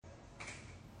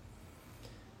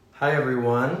Hi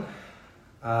everyone,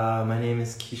 my name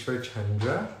is Kishore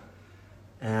Chandra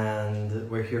and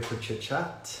we're here for Chit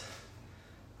Chat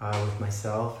with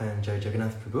myself and Jai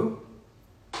Jagannath Prabhu.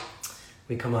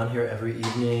 We come on here every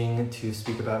evening to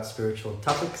speak about spiritual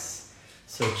topics.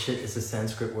 So Chit is a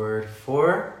Sanskrit word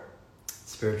for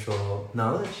spiritual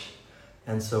knowledge,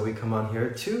 and so we come on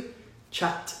here to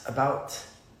chat about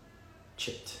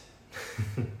Chit.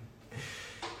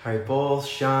 Hari Bol,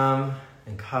 Shyam,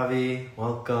 and Kavi,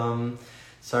 welcome.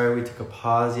 Sorry we took a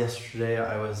pause yesterday.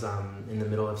 I was in the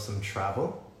middle of some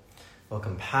travel.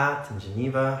 Welcome Pat in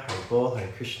Geneva. Hari Bol, Hare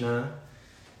Krishna.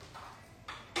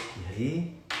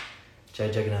 Hari. Jai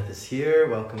Jagannath is here.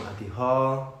 Welcome Adi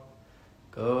Hall.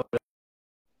 Go.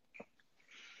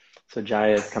 So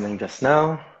Jai is coming just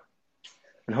now.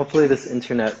 And hopefully this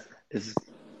internet is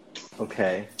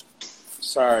okay.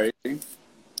 Sorry.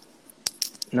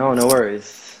 No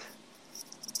worries.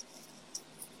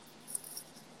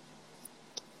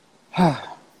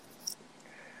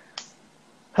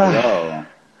 Hello.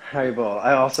 Haribol.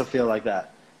 I also feel like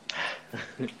that.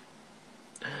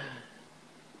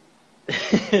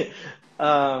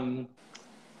 How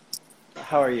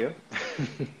are you?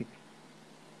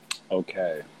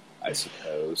 Okay, I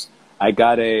suppose. I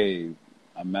got a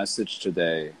message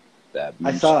today that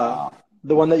I saw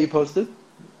the one that you posted.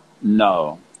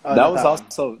 No, Oh, that was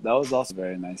also a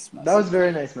very nice message. That was a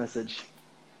very nice message.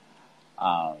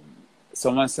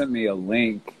 Someone sent me a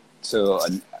link to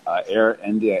Air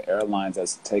India Airlines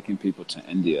that's taking people to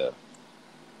India,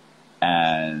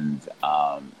 and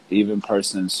even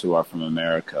persons who are from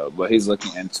America. But he's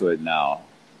looking into it now,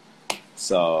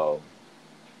 so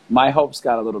my hopes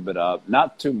got a little bit up.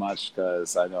 Not too much,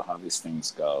 because I know how these things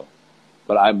go.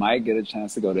 But I might get a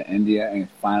chance to go to India and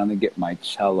finally get my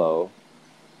cello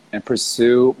and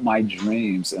pursue my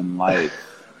dreams in life.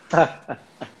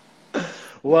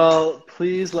 Well,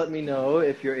 please let me know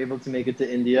if you're able to make it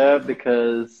to India,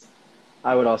 because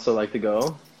I would also like to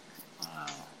go.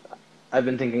 I've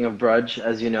been thinking of Braj,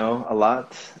 as you know, a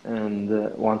lot,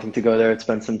 and wanting to go there and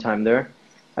spend some time there.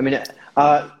 I mean,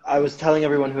 I was telling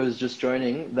everyone who was just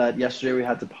joining that yesterday we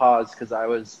had to pause because I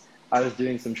was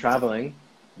doing some traveling.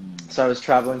 So I was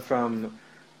traveling from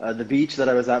the beach that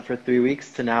I was at for 3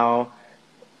 weeks to now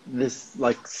this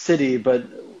like city. But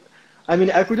I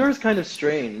mean, Ecuador is kind of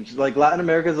strange. Like Latin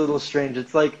America is a little strange.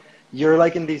 It's like you're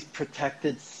like in these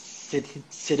protected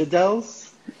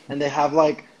citadels, and they have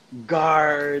like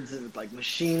guards with like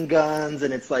machine guns,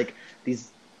 and it's like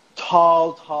these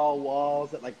tall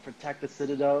walls that like protect the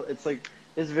citadel. It's like,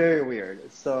 it's very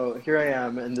weird. So here I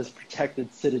am in this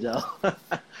protected citadel.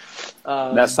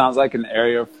 That sounds like an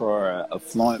area for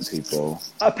affluent people.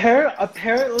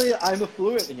 Apparently I'm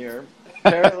affluent here.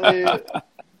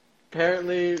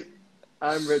 Apparently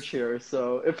I'm rich here.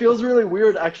 So it feels really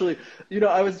weird, actually. You know,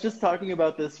 I was just talking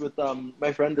about this with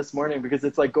my friend this morning, because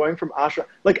it's like going from ashram.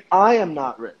 Like, I am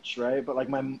not rich, right? But like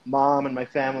my mom and my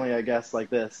family, I guess,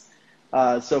 like this.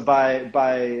 So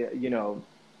by you know,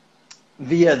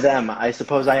 via them, I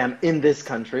suppose I am in this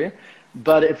country.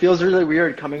 But it feels really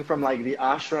weird coming from like the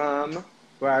ashram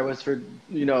where I was for,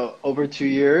 you know, over 2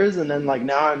 years, and then like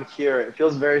now I'm here. It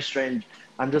feels very strange.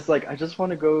 I'm just like, I just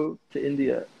want to go to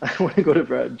India. I want to go to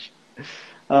Braj.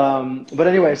 But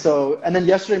anyway, so, and then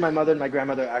yesterday my mother and my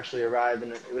grandmother actually arrived,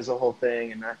 and it was a whole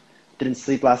thing, and I didn't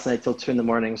sleep last night till 2 in the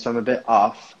morning, so I'm a bit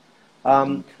off.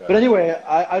 Okay. But anyway,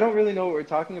 I don't really know what we're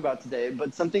talking about today,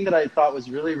 but something that I thought was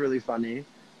really, really funny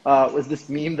was this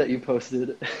meme that you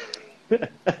posted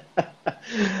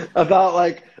about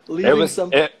like leaving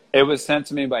It was sent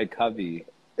to me by Kavi.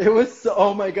 It was so,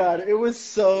 oh my God, it was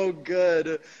so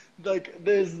good. Like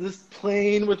there's this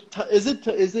plane with, is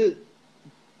it,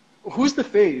 who's the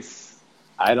face?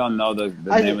 I don't know the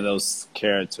name of those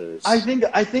characters. I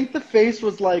think the face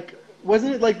was like,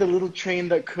 wasn't it like the little train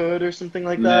that could or something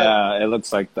like that? Yeah, it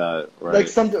looks like that. Right. Like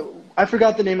something, I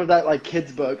forgot the name of that like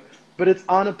kid's book, but it's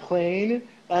on a plane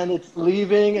and it's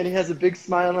leaving, and he has a big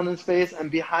smile on his face,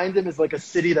 and behind him is like a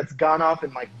city that's gone off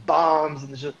in like bombs and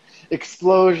there's just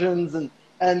explosions, and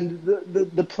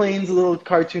the plane's little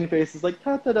cartoon face is like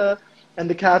ta ta da, and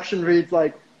the caption reads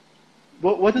like,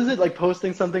 what is it, like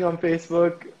posting something on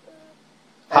Facebook?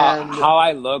 How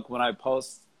I look when I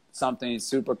post something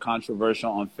super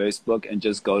controversial on Facebook and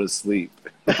just go to sleep.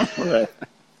 Right.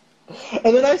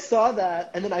 And then I saw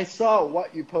that, and then I saw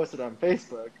what you posted on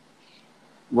Facebook.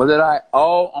 What did I?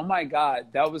 Oh my God,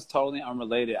 that was totally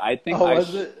unrelated. I think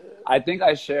I think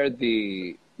I shared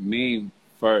the meme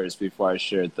first before I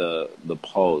shared the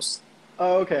post.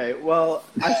 Oh, okay. Well,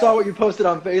 I saw what you posted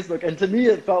on Facebook, and to me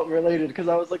it felt related because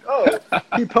I was like, oh,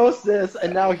 he posts this,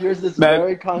 and now here's this very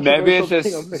Maybe controversial it's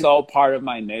thing on just so Facebook. part of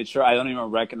my nature. I don't even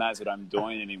recognize what I'm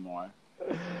doing anymore.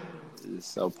 It's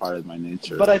so part of my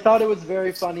nature. But I thought it was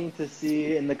very funny to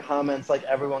see in the comments like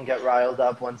everyone get riled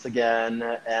up once again,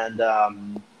 and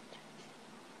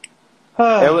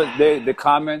It was the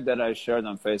comment that I shared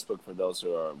on Facebook, for those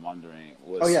who are wondering,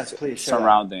 oh was yes, please share that.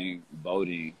 surrounding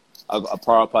voting, a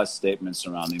Prabhupada statement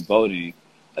surrounding voting,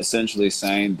 essentially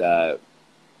saying that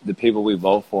the people we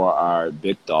vote for are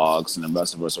big dogs, and the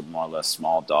rest of us are more or less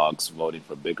small dogs voting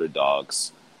for bigger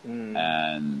dogs, Mm.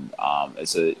 and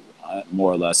it's a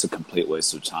more or less a complete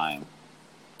waste of time.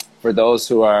 For those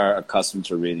who are accustomed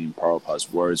to reading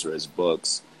Prabhupada's words or his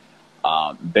books,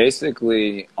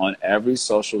 basically on every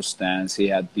social stance, he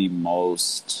had the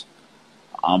most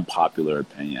unpopular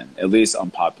opinion, at least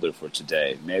unpopular for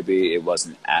today. Maybe it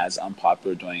wasn't as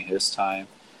unpopular during his time,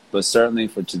 but certainly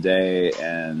for today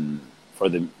and for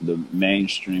the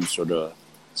mainstream sort of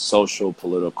social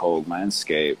political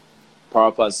landscape,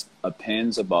 Prabhupada's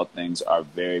opinions about things are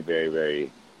very, very,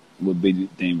 very, would be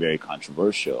deemed very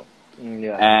controversial.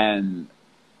 Yeah. And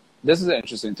this is an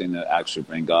interesting thing to actually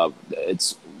bring up.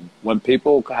 It's when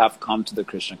people have come to the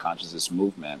Krishna consciousness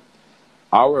movement,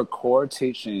 our core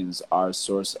teachings are a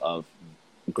source of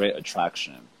great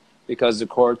attraction because the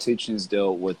core teachings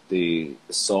deal with the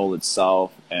soul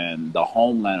itself and the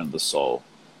homeland of the soul,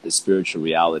 the spiritual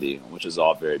reality, which is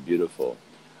all very beautiful.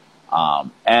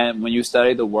 And when you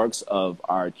study the works of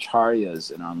our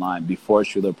acharyas in our line before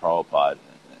Srila Prabhupada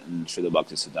and Srila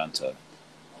Bhaktisiddhanta,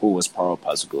 who was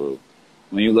Prabhupada's guru,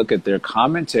 when you look at their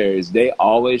commentaries, they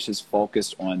always just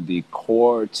focused on the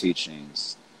core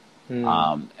teachings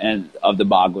and of the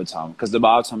Bhagavatam, because the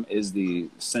Bhagavatam is the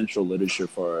central literature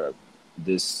for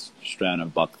this strand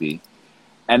of bhakti.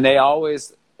 And they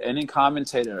always, any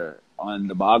commentator on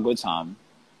the Bhagavatam,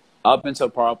 up until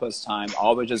Prabhupada's time,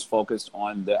 always just focused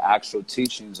on the actual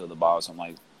teachings of the Bhagavatam,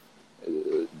 like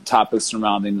topics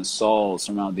surrounding the soul,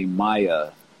 surrounding Maya,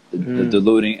 the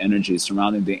deluding energy,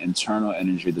 surrounding the internal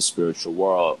energy, the spiritual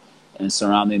world, and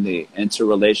surrounding the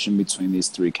interrelation between these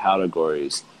three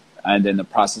categories, and then the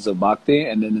process of bhakti,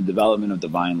 and then the development of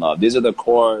divine love. These are the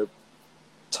core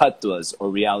tattvas, or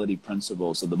reality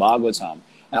principles of the Bhagavatam.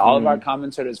 And all of our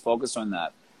commentators focus on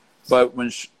that. But when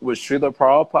Srila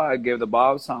Prabhupada gave the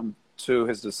Bhagavatam to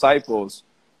his disciples,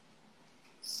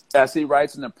 as he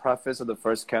writes in the preface of the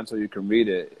first canto, you can read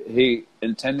it, he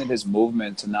intended his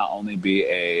movement to not only be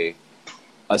a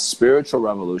spiritual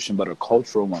revolution, but a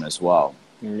cultural one as well.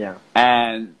 Yeah.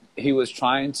 And he was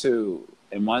trying to,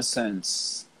 in one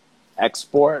sense,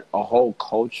 export a whole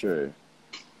culture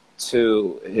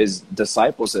to his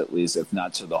disciples, at least, if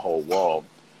not to the whole world.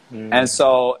 And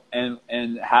so,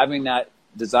 and having that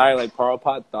desire, like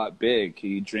Prabhupada thought big,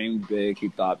 he dreamed big, he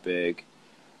thought big.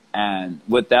 And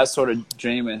with that sort of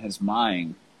dream in his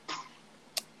mind,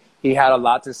 he had a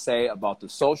lot to say about the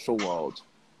social world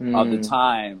of the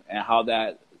time and how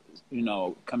that,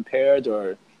 compared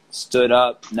or stood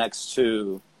up next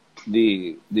to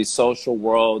the social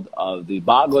world of the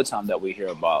Bhagavatam that we hear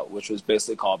about, which was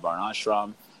basically called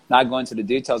Varnashram. Not going into the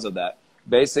details of that.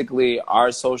 Basically,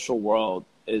 our social world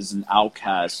is an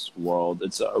outcast world.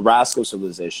 It's a rascal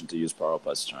civilization, to use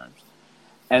Prabhupada's terms.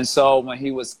 And so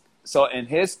in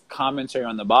his commentary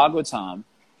on the Bhagavatam,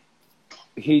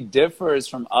 he differs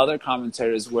from other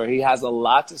commentators where he has a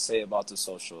lot to say about the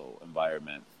social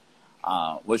environment,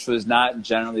 which was not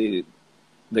generally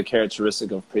the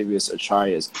characteristic of previous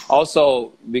acharyas.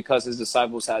 Also, because his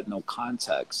disciples had no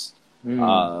context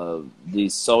of the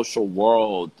social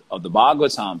world of the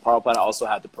Bhagavatam, Prabhupada also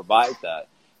had to provide that.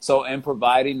 So in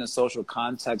providing the social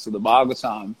context of the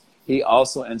Bhagavatam, he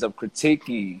also ends up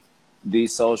critiquing the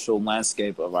social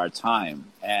landscape of our time.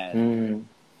 And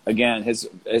again,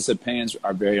 his opinions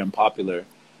are very unpopular.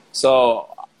 So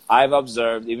I've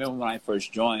observed, even when I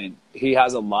first joined, he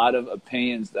has a lot of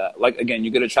opinions that, like, again, you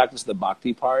get attracted to the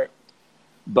bhakti part,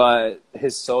 but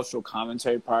his social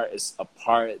commentary part is a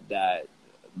part that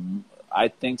I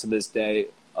think to this day,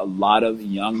 a lot of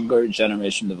younger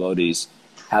generation devotees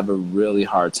have a really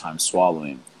hard time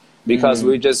swallowing, because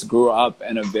we just grew up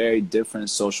in a very different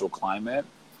social climate.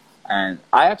 And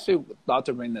I actually thought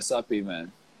to bring this up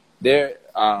even. There's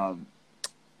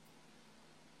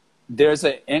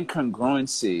an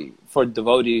incongruency for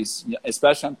devotees,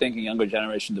 especially I'm thinking younger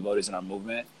generation devotees in our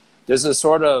movement. There's a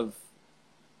sort of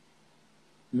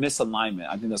misalignment,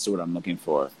 I think that's the word I'm looking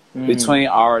for, between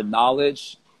our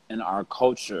knowledge and our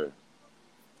culture.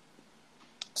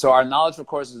 So our knowledge, of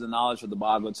course, is the knowledge of the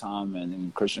Bhagavatam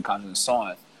and Krishna consciousness and so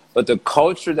on. but the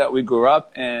culture that we grew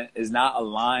up in is not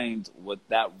aligned with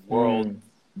that world Mm.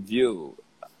 view.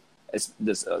 It's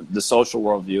this the social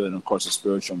world view, and of course the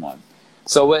spiritual one.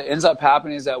 So what ends up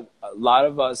happening is that a lot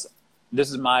of us,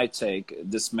 this is my take,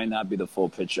 this may not be the full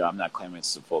picture, I'm not claiming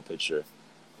it's the full picture,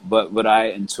 but what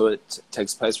I intuit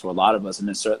takes place for a lot of us, and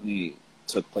it certainly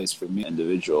took place for me,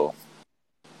 individual,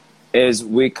 is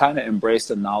we kind of embrace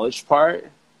the knowledge part,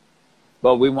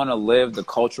 but we want to live the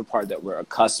culture part that we're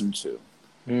accustomed to.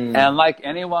 Mm. And like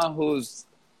anyone who's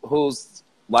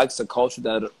likes the culture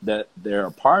that they're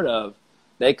a part of,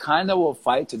 they kind of will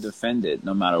fight to defend it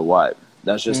no matter what.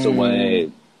 That's just the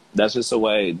way. That's just the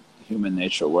way human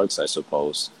nature works, I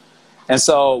suppose. And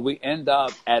so we end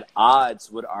up at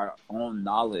odds with our own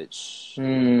knowledge,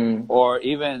 Mm. or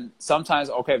even sometimes,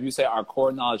 okay, if you say our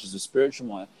core knowledge is a spiritual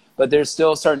one, but there's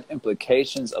still certain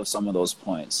implications of some of those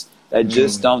points that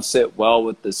just don't sit well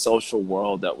with the social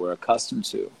world that we're accustomed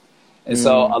to. And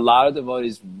so a lot of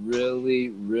devotees really,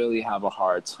 really have a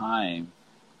hard time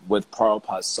with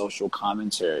Prabhupada's social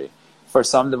commentary. For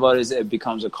some devotees, it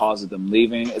becomes a cause of them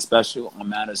leaving, especially on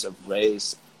matters of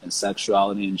race and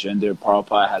sexuality and gender.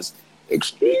 Prabhupada has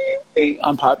extremely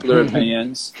unpopular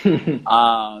opinions.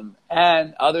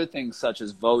 And other things such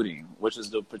as voting, which is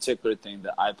the particular thing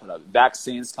that I put up.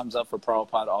 Vaccines comes up for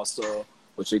Prabhupada also,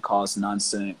 which he calls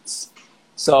nonsense.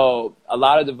 So a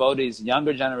lot of devotees,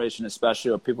 younger generation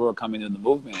especially, or people who are coming in the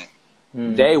movement,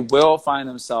 they will find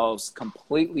themselves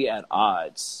completely at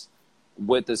odds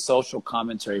with the social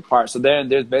commentary part. So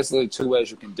there's basically two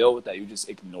ways you can deal with that. You just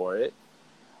ignore it,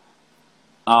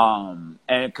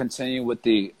 and continue with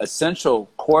the essential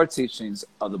core teachings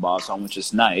of the Bhagavatam, which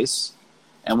is nice,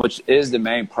 and which is the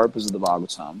main purpose of the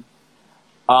Bhagavatam.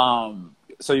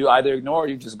 So you either ignore or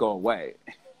you just go away.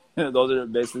 Those are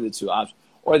basically the two options.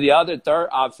 Or the other third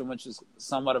option, which is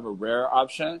somewhat of a rare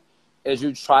option, is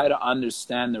you try to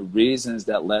understand the reasons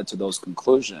that led to those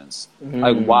conclusions.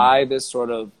 Like why this sort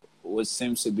of what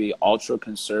seems to be ultra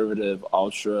conservative,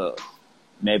 ultra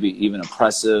maybe even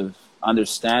oppressive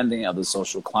understanding of the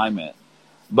social climate.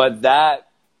 But that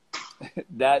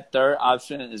third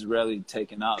option is rarely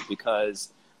taken up because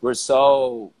we're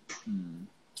so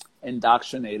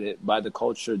indoctrinated by the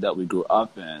culture that we grew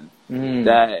up in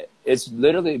that it's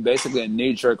literally basically a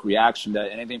knee-jerk reaction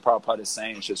that anything Prabhupada is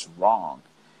saying is just wrong.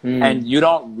 And you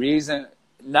don't reason.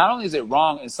 Not only is it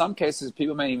wrong, in some cases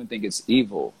people may even think it's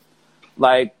evil.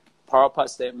 Like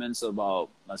Prabhupada's statements about,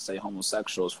 let's say,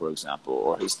 homosexuals, for example,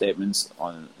 or his statements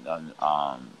on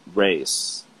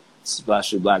race,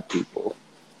 especially black people.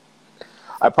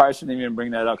 I probably shouldn't even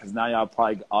bring that up because now y'all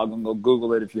probably all gonna go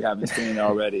Google it if you haven't seen it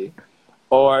already.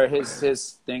 Or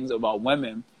his things about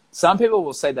women. Some people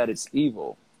will say that it's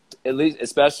evil, at least,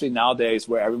 especially nowadays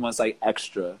where everyone's like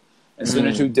extra. As soon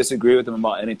as you disagree with them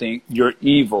about anything, you're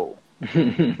evil.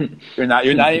 You're not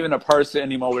even a person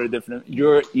anymore with a different.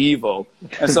 You're evil,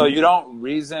 and so you don't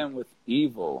reason with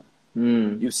evil.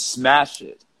 You smash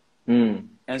it,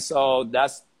 and so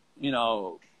that's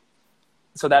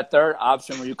So that third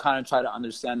option, where you kind of try to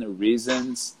understand the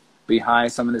reasons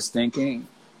behind some of this thinking,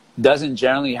 doesn't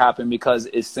generally happen because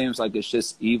it seems like it's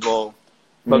just evil,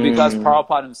 but because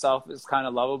Prabhupada himself is kind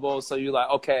of lovable, so you're like,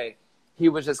 okay, he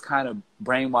was just kind of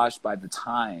brainwashed by the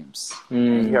times,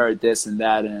 and he heard this and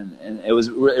that, and it was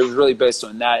really based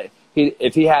on that.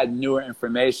 If he had newer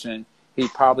information, he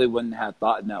probably wouldn't have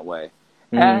thought in that way.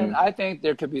 And I think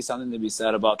there could be something to be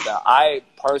said about that. I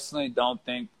personally don't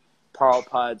think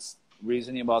Prabhupada's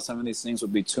reasoning about some of these things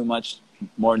would be too much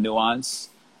more nuanced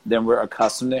than we're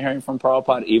accustomed to hearing from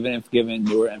Prabhupada, even if given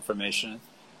newer information.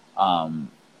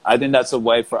 I think that's a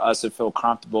way for us to feel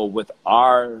comfortable with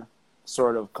our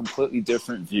sort of completely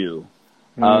different view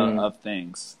of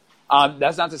things.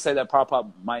 That's not to say that Prabhupada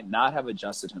might not have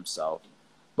adjusted himself.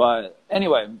 But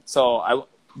anyway, so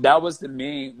that was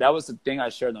the thing I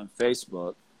shared on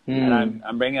Facebook. And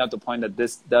I'm bringing up the point that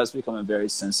this does become a very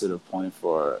sensitive point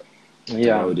for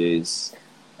devotees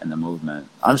and the movement.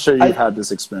 I'm sure you've had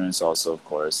this experience also, of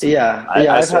course.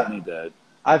 I certainly did.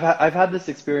 I've had this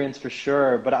experience for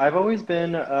sure, but I've always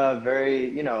been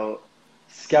very,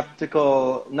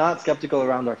 skeptical, not skeptical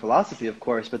around our philosophy, of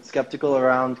course, but skeptical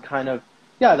around kind of,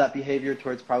 that behavior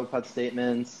towards Prabhupada's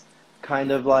statements.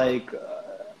 Kind of like,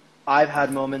 I've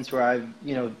had moments where I've,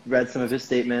 read some of his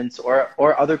statements or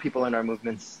other people in our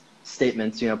movement's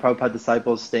statements, Prabhupada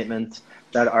disciples' statements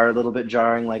that are a little bit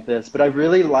jarring like this. But I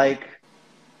really like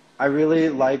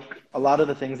a lot of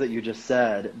the things that you just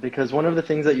said, because one of the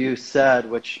things that you said,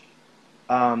 which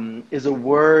is a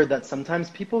word that sometimes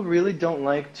people really don't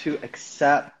like to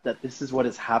accept that this is what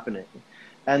is happening.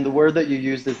 And the word that you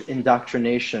used is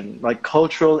indoctrination, like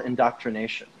cultural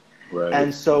indoctrination. Right.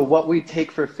 And so what we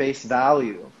take for face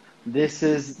value, this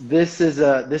is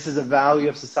a value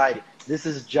of society. This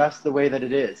is just the way that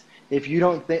it is. If you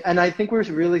don't think, and I think we're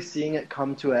really seeing it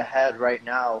come to a head right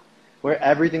now, where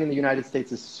everything in the United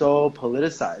States is so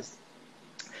politicized.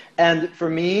 And for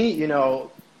me,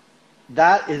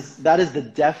 that is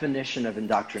the definition of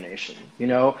indoctrination,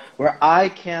 where I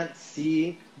can't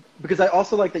see, because I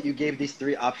also like that you gave these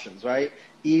three options, right?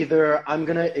 Either I'm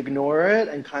going to ignore it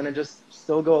and kind of just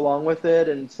still go along with it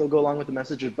and still go along with the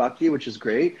message of Bhakti, which is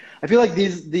great. I feel like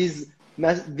these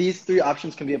three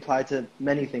options can be applied to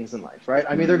many things in life, right?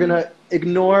 I'm either going to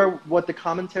ignore what the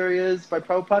commentary is by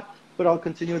Prabhupada, but I'll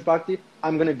continue with Bhakti.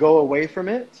 I'm going to go away from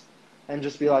it and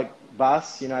just be like,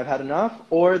 Bas, I've had enough.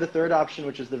 Or the third option,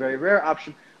 which is the very rare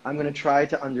option, I'm going to try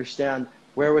to understand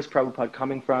where was Prabhupada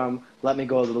coming from. Let me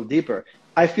go a little deeper.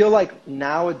 I feel like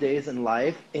nowadays in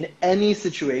life, in any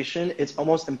situation, it's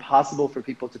almost impossible for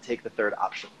people to take the third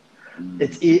option.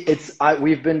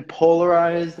 We've been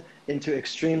polarized into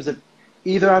extremes of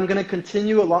either I'm going to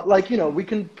continue along, we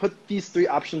can put these three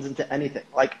options into anything,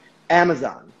 like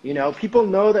Amazon. People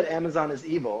know that Amazon is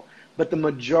evil, but the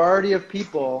majority of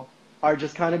people are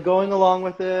just kind of going along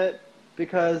with it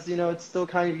because, it's still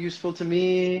kind of useful to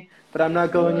me, but I'm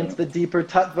not going into the deeper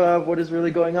tattva of what is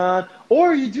really going on.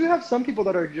 Or you do have some people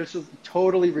that are just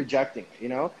totally rejecting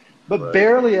it, but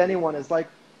barely anyone is like,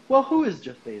 well, who is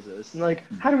Jeff Bezos? And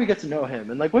how do we get to know him?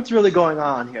 And what's really going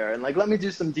on here? And let me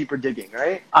do some deeper digging,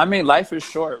 right? I mean, life is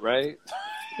short, right?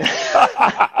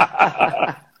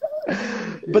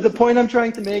 But the point I'm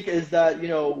trying to make is that,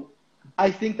 I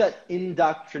think that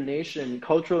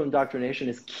cultural indoctrination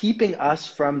is keeping us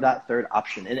from that third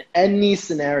option in any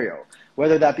scenario,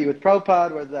 whether that be with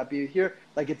Prabhupada, whether that be here,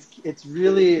 it's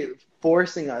really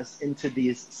forcing us into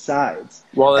these sides.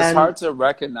 Well, it's hard to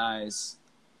recognize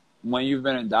when you've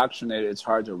been indoctrinated. It's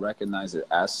hard to recognize it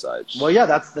as such. Well, yeah,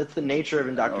 that's the nature of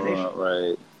indoctrination.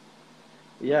 Right.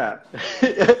 Yeah.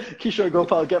 Kishore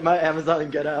Gopal, get my Amazon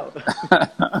and get out.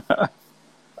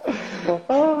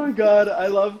 Oh my God. I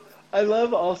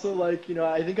love also I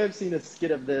think I've seen a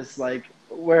skit of this,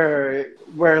 where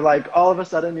all of a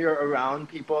sudden you're around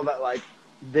people that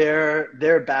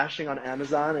they're bashing on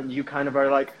Amazon and you kind of are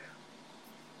like,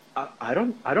 I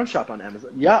don't shop on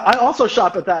Amazon. Yeah, I also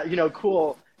shop at that,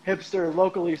 cool hipster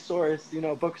locally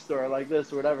sourced, bookstore like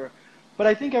this or whatever. But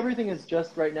I think everything is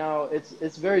just right now,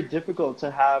 it's very difficult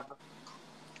to have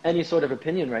any sort of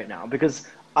opinion right now because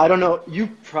I don't know, you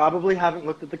probably haven't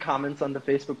looked at the comments on the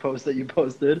Facebook post that you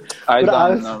posted. I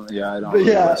don't know. Yeah, I don't know.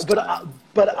 Yeah,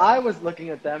 but I was looking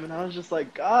at them and I was just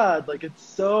like, God, it's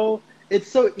so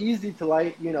easy to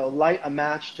light a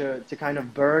match to kind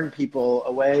of burn people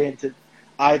away into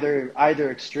either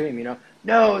extreme,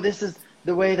 No, this is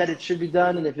the way that it should be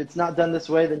done, and if it's not done this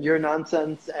way, then you're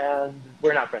nonsense and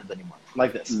we're not friends anymore.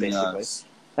 Like this, basically. Yes.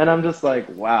 And I'm just like,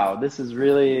 wow, this is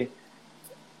really,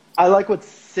 I like what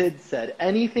Sid said.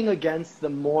 Anything against the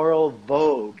moral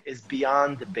vogue is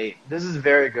beyond debate. This is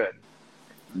very good.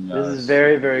 Yes. This is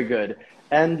very, very good.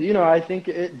 And, I think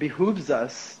it behooves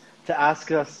us to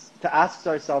ask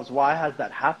ourselves, why has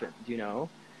that happened,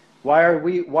 Why are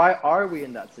we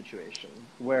in that situation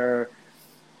where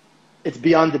it's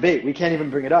beyond debate? We can't even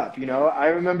bring it up, I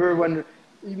remember when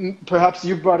perhaps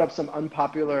you brought up some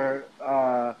unpopular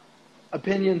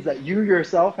opinions that you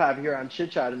yourself have here on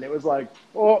Chit Chat, and it was like,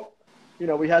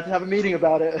 we had to have a meeting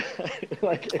about it. It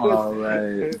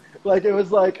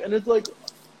was like, and it's like,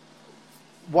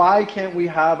 why can't we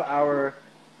have our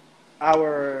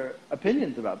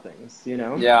opinions about things,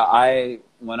 Yeah,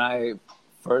 when I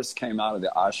first came out of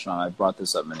the ashram, I brought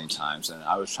this up many times, and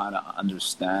I was trying to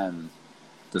understand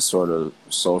the sort of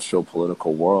social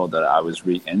political world that I was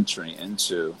re-entering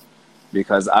into,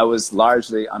 because I was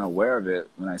largely unaware of it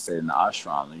when I say in the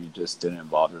ashram. You just didn't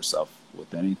involve yourself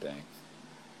with anything.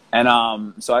 And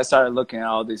so I started looking at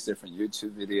all these different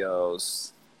YouTube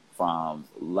videos from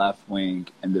left-wing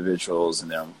individuals and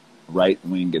their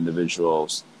right-wing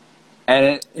individuals.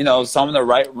 And, some of the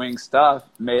right-wing stuff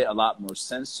made a lot more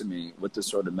sense to me with the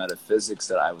sort of metaphysics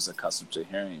that I was accustomed to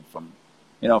hearing from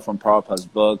Prabhupada's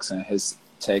books and his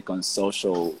take on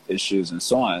social issues and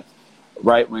so on.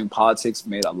 Right-wing politics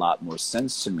made a lot more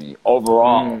sense to me.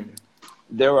 Overall,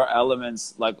 there were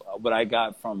elements, like what I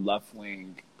got from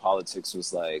left-wing politics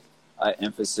was an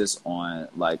emphasis on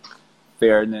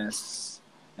fairness,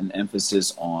 an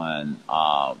emphasis on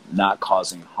not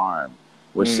causing harm,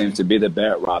 which seemed to be the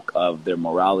bedrock of their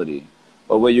morality.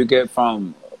 But what you get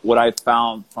from what I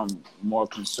found from more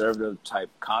conservative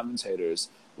type commentators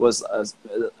was,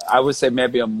 I would say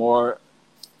maybe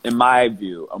in my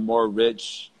view, a more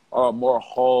rich or a more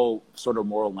whole sort of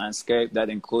moral landscape that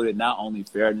included not only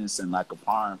fairness and lack of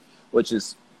harm, which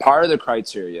is part of the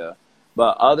criteria,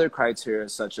 but other criteria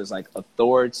such as like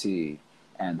authority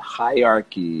and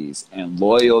hierarchies and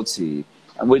loyalty,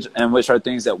 and which are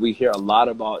things that we hear a lot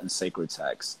about in sacred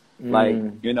texts. Like,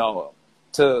 you know,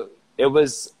 it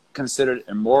was considered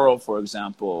immoral, for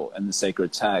example, in the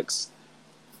sacred texts,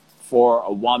 for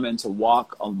a woman to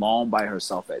walk alone by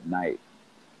herself at night.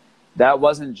 That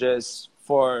wasn't just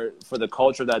for the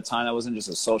culture of that time. That wasn't just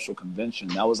a social convention.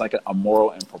 That was like a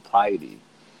moral impropriety.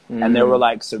 And there were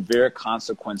like severe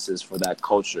consequences for that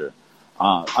culture.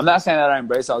 I'm not saying that I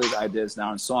embrace all these ideas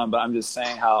now and so on, but I'm just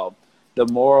saying how I'm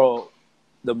going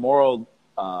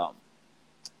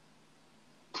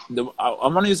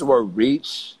to use the word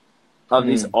reach of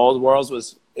these old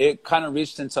worlds it kind of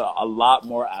reached into a lot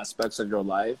more aspects of your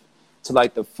life, to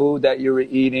like the food that you were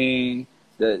eating,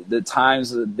 the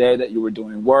times of the day that you were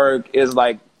doing work. Is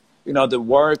like, you know, the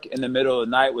work in the middle of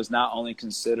the night was not only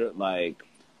considered like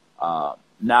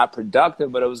not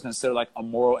productive, but it was considered like a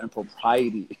moral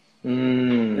impropriety. You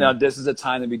know, this is a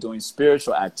time to be doing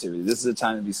spiritual activity. This is a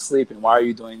time to be sleeping. Why are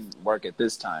you doing work at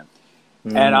this time?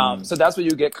 And so that's what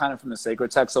you get kind of from the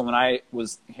sacred text. So when I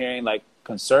was hearing like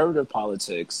conservative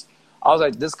politics, I was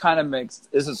like, this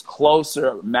is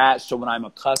closer match to what I'm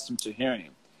accustomed to hearing.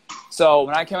 So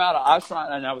when I came out of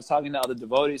Ashram and I was talking to other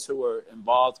devotees who were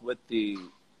involved with the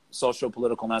social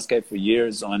political landscape for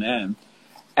years on end,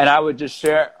 and I would just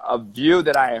share a view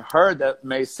that I heard that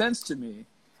made sense to me,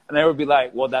 and they would be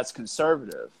like, well, that's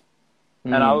conservative.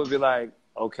 And I would be like,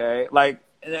 okay. Like,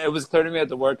 it was clear to me that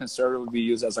the word conservative would be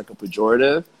used as like a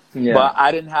pejorative, but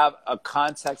I didn't have a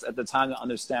context at the time to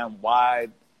understand why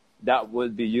that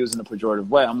would be used in a pejorative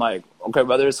way. I'm like, okay,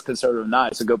 whether it's conservative or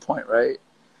not, it's a good point, right?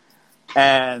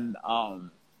 And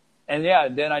yeah,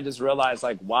 then I just realized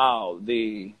like, wow,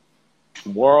 the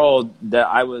world that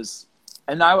I was,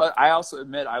 and I also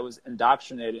admit I was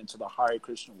indoctrinated into the Hare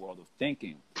Krishna world of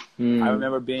thinking. I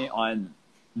remember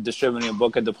distributing a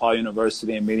book at DePaul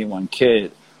University and meeting one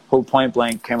kid who point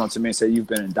blank came up to me and said, "You've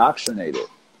been indoctrinated."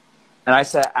 And I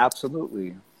said,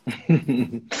 absolutely.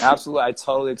 Absolutely. I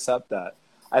totally accept that.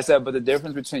 I said, but the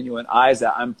difference between you and I is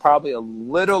that I'm probably a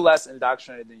little less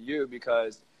indoctrinated than you,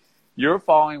 because you're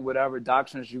following whatever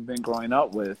doctrines you've been growing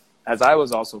up with, as I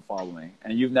was also following,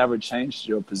 and you've never changed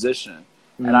your position.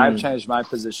 And I've changed my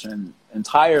position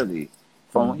entirely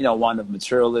from, you know, one of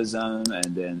materialism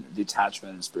and then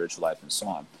detachment and spiritual life and so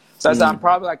on. So I said, I'm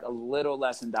probably like a little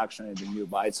less indoctrinated than you,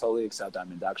 but I totally accept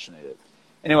I'm indoctrinated.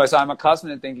 Anyway, so I'm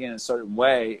accustomed to thinking in a certain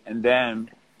way, and then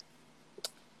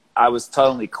I was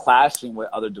totally clashing with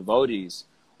other devotees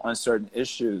on certain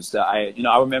issues that I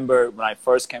remember when I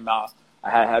first came out, I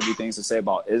had heavy things to say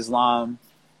about Islam,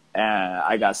 and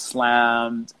I got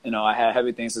slammed. You know, I had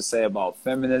heavy things to say about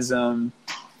feminism,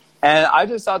 and I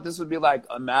just thought this would be like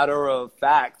a matter of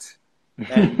fact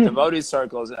in devotee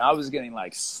circles, and I was getting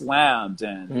like slammed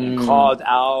and called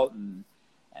out and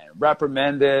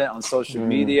reprimanded on social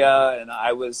media, and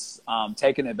I was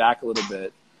taking it back a little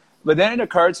bit. But then it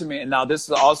occurred to me, and now this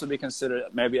will also be considered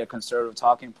maybe a conservative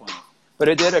talking point, but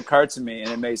it did occur to me,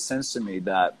 and it made sense to me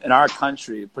that in our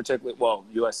country, particularly, well,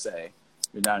 USA,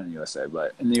 you're not in the USA,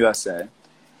 but in the USA,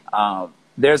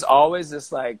 there's always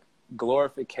this like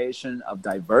glorification of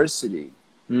diversity.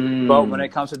 But when it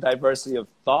comes to diversity of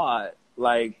thought,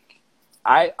 like,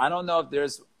 I don't know if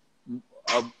there's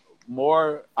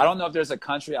I don't know if there's a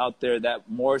country out there that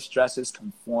more stresses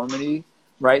conformity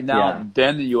right now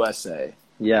than the USA.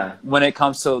 Yeah. When it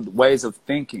comes to ways of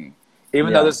thinking,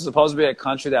 even though this is supposed to be a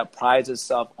country that prides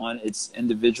itself on its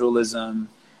individualism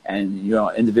and, you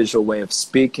know, individual way of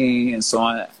speaking and so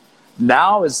on,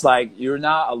 now it's like you're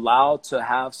not allowed to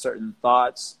have certain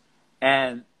thoughts.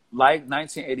 And like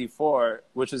 1984,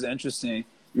 which is interesting,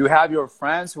 you have your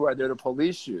friends who are there to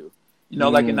police you. You know,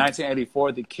 like in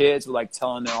 1984, the kids were like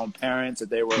telling their own parents that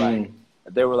they were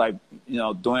like, you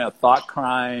know, doing a thought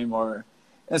crime,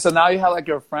 and so now you have like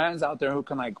your friends out there who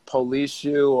can like police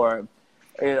you or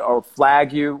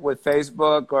flag you with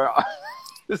Facebook, or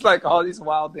it's like all these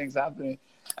wild things happening.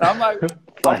 And I'm like,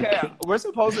 okay, we're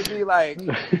supposed to be like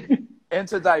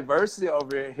into diversity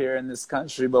over here in this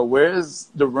country, but where's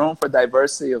the room for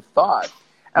diversity of thought?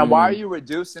 And why are you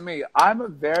reducing me? I'm a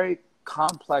very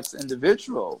complex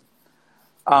individual.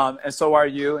 And so are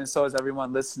you, and so is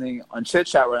everyone listening on Chit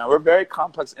Chat right now. We're very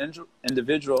complex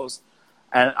individuals.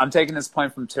 And I'm taking this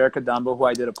point from Tara Kadamba, who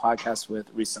I did a podcast with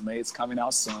recently. It's coming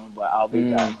out soon, but I'll leave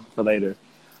that for later.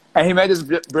 And he made this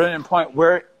brilliant point.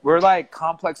 We're like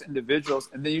complex individuals,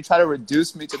 and then you try to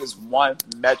reduce me to this one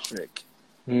metric.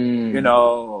 You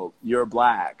know, you're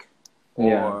black,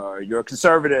 or you're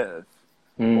conservative,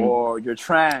 or you're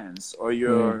trans, or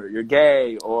you're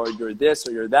gay, or you're this,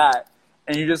 or you're that.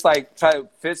 And you just like try to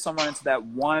fit someone into that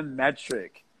one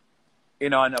metric, you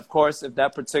know, and of course, if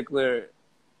that particular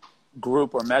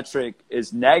group or metric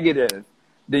is negative,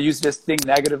 then you just think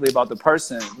negatively about the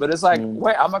person. But it's like,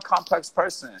 wait, I'm a complex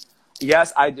person.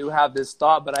 Yes, I do have this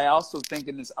thought, but I also think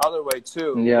in this other way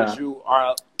too,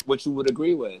 which you would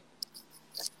agree with.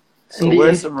 So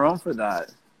where's some room for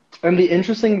that? And the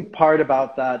interesting part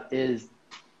about that is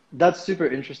that's super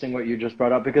interesting what you just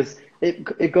brought up, because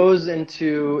it goes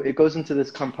into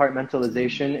this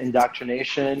compartmentalization,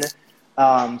 indoctrination,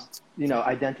 you know,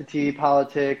 identity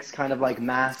politics, kind of like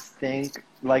mass think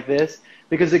like this,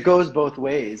 because it goes both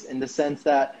ways in the sense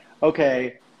that,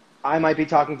 okay, I might be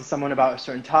talking to someone about a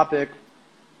certain topic,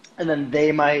 and then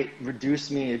they might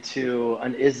reduce me to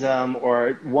an ism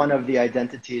or one of the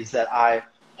identities that I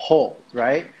hold,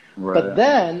 right? But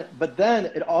then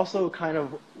it also kind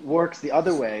of works the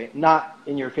other way, not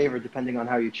in your favor, depending on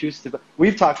how you choose to. But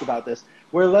we've talked about this,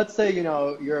 where let's say, you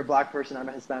know, you're a black person, I'm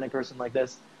a Hispanic person like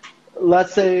this.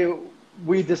 Let's say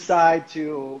we decide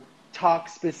to talk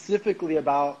specifically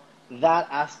about that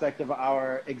aspect of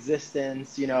our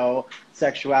existence, you know,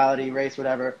 sexuality, race,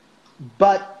 whatever.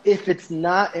 But if it's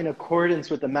not in accordance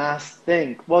with the mass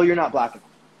think, well, you're not black enough.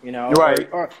 You know,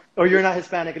 or you're not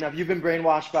Hispanic enough. You've been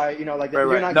brainwashed by, you know, like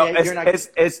you're not gay.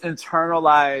 It's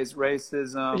internalized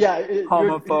racism,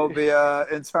 homophobia,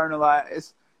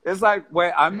 internalized. It's like,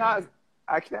 wait, I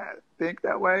can't think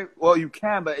that way. Well, you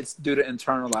can, but it's due to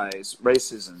internalized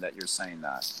racism that you're saying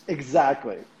that.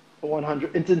 Exactly,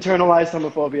 100. It's internalized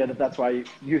homophobia that's why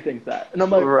you think that. And I'm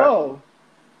like, oh,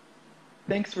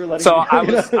 thanks for letting me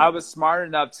know. I was smart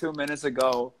enough 2 minutes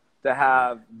ago to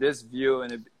have this view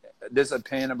and this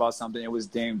opinion about something. It was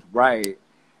deemed right,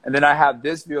 and then I have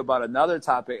this view about another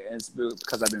topic, and it's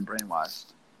because I've been brainwashed.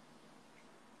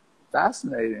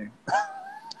 Fascinating.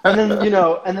 And then, you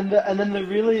know, and then the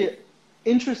really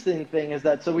interesting thing is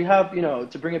that, so we have, you know,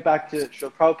 to bring it back to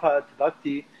Srila Prabhupada, to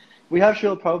Bhakti, we have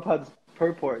Srila Prabhupada's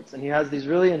purports, and he has these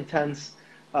really intense,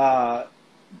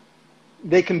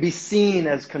 they can be seen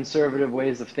as conservative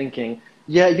ways of thinking.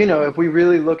 Yeah, you know, if we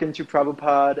really look into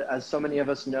Prabhupada, as so many of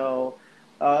us know,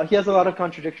 he has a lot of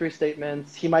contradictory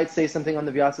statements. He might say something on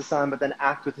the Vyasa-san, but then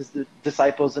act with his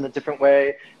disciples in a different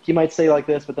way. He might say like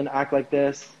this, but then act like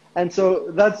this. And so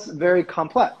that's very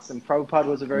complex. And Prabhupada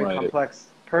was a very complex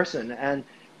person. And,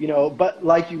 you know, but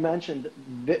like you mentioned,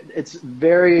 it's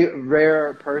very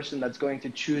rare person that's going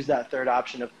to choose that third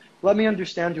option of, let me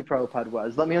understand who Prabhupada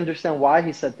was. Let me understand why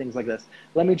he said things like this.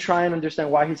 Let me try and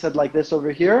understand why he said like this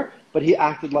over here, but he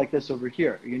acted like this over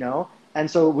here, you know? And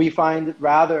so we find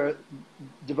rather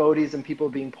devotees and people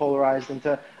being polarized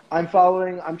into, I'm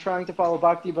trying to follow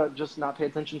Bhakti, but just not pay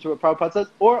attention to what Prabhupada says,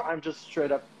 or I'm just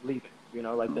straight up leaving, you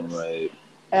know, like this. Right.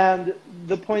 And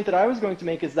the point that I was going to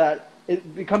make is that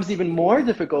it becomes even more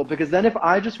difficult, because then if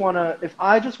I just want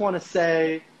to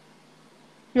say,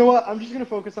 you know what, I'm just going to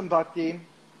focus on Bhakti.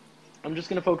 I'm just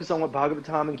going to focus on what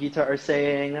Bhagavatam and Gita are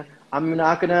saying. I'm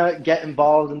not going to get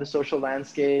involved in the social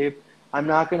landscape. I'm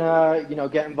not going to, you know,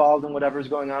 get involved in whatever's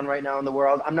going on right now in the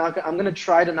world. I'm going to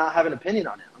try to not have an opinion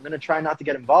on it. I'm going to try not to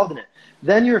get involved in it.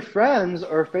 Then your friends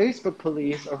or Facebook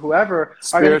police or whoever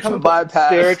are going to come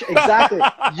bypass. Exactly.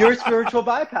 You're spiritual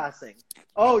bypassing.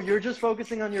 Oh, you're just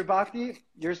focusing on your bhakti?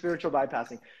 You're spiritual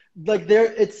bypassing. Like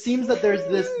it seems that there's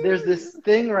this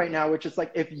thing right now, which is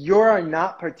like, if you are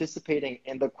not participating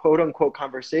in the quote unquote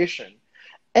conversation,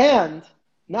 and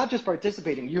not just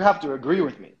participating, you have to agree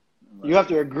with me. You have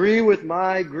to agree with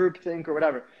my group think or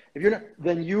whatever. If you're not,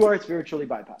 then you are spiritually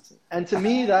bypassing. And to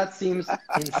me, that seems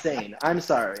insane. I'm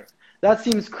sorry. That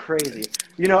seems crazy.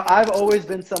 You know, I've always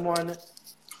been someone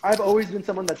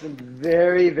that's been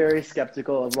very, very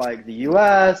skeptical of like the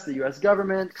U.S., the U.S.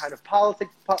 government, kind of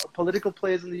political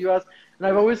plays in the U.S. And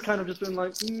I've always kind of just been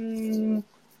like,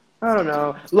 I don't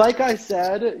know. Like I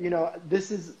said, you know,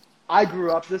 I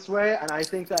grew up this way, and I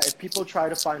think that if people try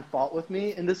to find fault with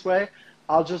me in this way,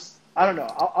 I don't know.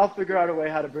 I'll figure out a way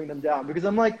how to bring them down, because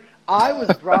I'm like, I was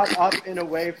brought up in a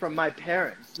way from my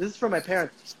parents. This is from my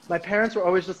parents. My parents were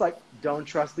always just like, don't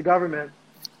trust the government.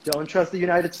 Don't trust the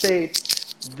United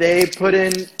States. They put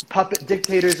in puppet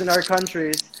dictators in our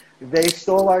countries. They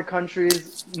stole our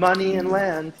country's money and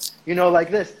land, you know,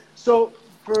 like this. So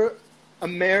for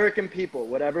American people,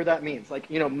 whatever that means, like,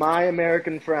 you know, my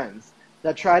American friends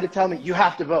that try to tell me, you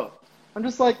have to vote. I'm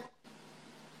just like,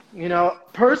 you know,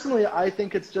 personally, I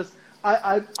think it's just,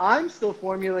 I'm still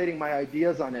formulating my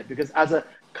ideas on it, because as a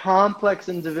complex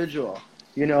individual,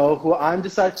 you know,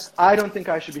 I don't think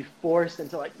I should be forced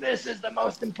into like, this is the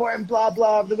most important blah,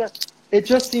 blah, blah. It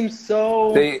just seems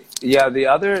so. The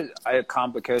other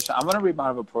complication. I'm going to read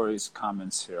Madhavapuri's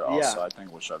comments here Yeah. also. I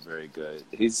think which are very good.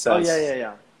 He Oh yeah, says, yeah,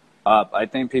 yeah. I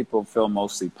think people feel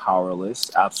mostly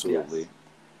powerless. Absolutely. Yes.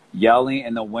 Yelling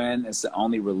in the wind is the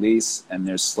only release in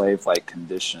their slave-like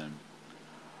condition.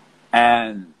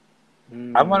 And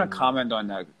I want to comment on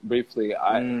that briefly.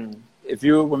 If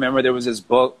you remember, there was this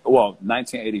book,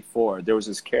 1984, there was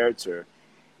this character,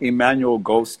 Emmanuel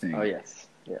Goldstein. Oh, yes.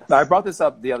 Yes. I brought this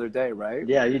up the other day, right?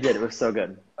 Yeah, you did. It was so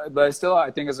good. But still,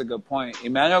 I think it's a good point.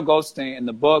 Emmanuel Goldstein, in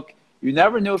the book, you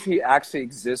never knew if he actually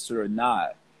existed or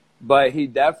not. But he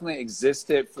definitely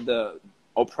existed for the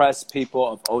oppressed people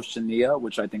of Oceania,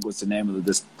 which I think was the name of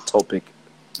the dystopic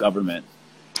government.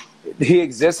 He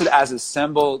existed as a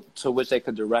symbol to which they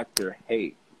could direct their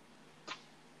hate.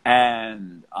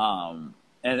 And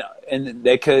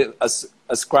they could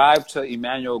ascribe to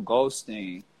Emmanuel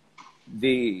Goldstein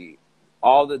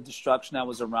all the destruction that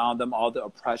was around them, all the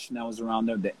oppression that was around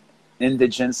them, the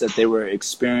indigence that they were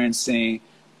experiencing.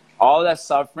 All that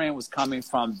suffering was coming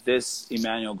from this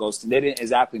Emmanuel Goldstein. They didn't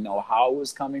exactly know how it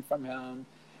was coming from him.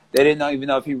 They didn't even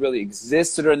know if he really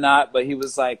existed or not, but he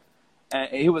was like, and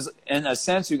he was, in a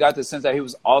sense, you got the sense that he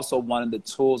was also one of the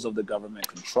tools of the government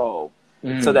control.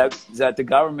 So that the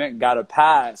government got a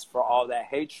pass for all that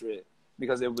hatred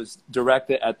because it was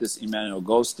directed at this Emmanuel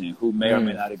Goldstein, who may or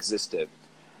may not existed.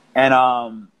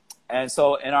 And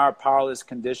so in our powerless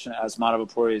condition, as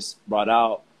Madhavapuri's brought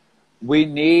out, we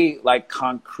need like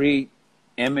concrete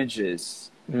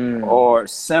images or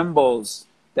symbols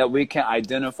that we can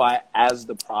identify as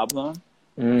the problem,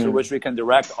 to which we can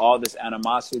direct all this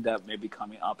animosity that may be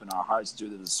coming up in our hearts due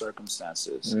to the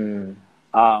circumstances.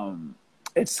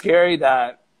 It's scary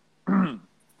that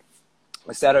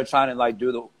instead of trying to like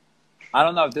I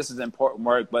don't know if this is important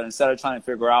work, but instead of trying to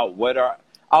figure out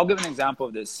I'll give an example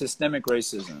of this. Systemic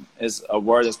racism is a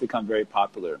word that's become very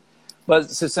popular. But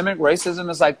systemic racism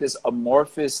is like this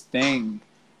amorphous thing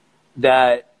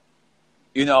that,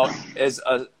 is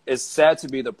said to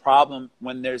be the problem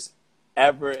when there's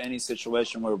ever any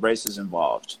situation where race is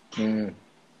involved. So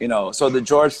the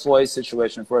George Floyd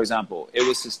situation, for example, it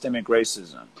was systemic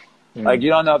racism. Like, you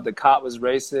don't know if the cop was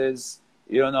racist.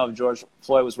 You don't know if George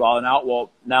Floyd was wilding out.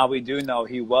 Well, now we do know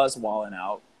he was wilding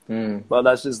out. But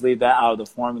let's just leave that out of the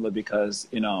formula because,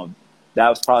 that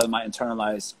was probably my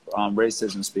internalized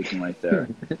racism speaking right there.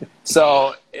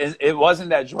 So it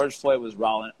wasn't that George Floyd was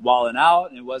wilding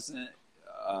out. It wasn't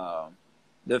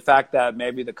the fact that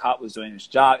maybe the cop was doing his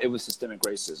job. It was systemic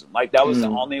racism. Like, that was the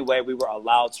only way we were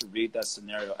allowed to read that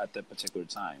scenario at that particular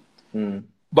time.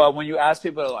 But when you ask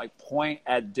people to like point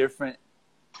at different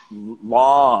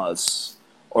laws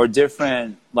or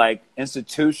different like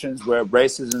institutions where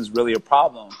racism is really a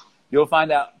problem, you'll find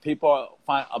that people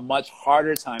find a much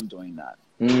harder time doing that.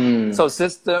 So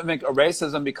systemic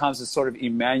racism becomes a sort of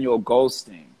Emmanuel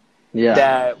Goldstein.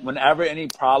 That whenever any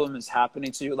problem is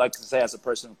happening to you, like to say as a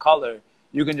person of color,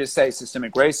 you can just say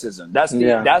systemic racism.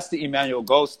 That's the Emmanuel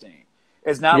Goldstein.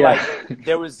 It's not like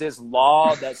there was this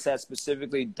law that said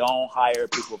specifically don't hire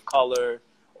people of color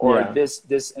or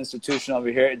this institution over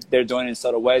here, they're doing it in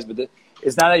subtle ways. But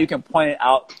it's not that you can point it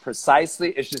out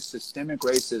precisely. It's just systemic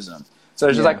racism. So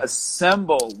it's just like a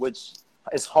symbol which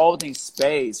is holding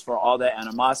space for all that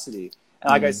animosity. And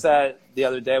like I said the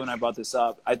other day when I brought this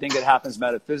up, I think it happens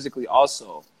metaphysically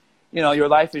also. Your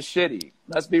life is shitty.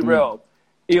 Let's be real.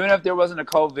 Even if there wasn't a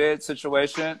COVID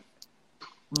situation,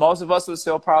 most of us would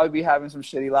still probably be having some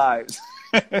shitty lives.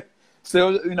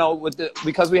 Still,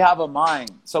 because we have a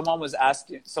mind.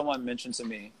 Someone mentioned to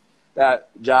me that,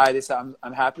 Jai, they said,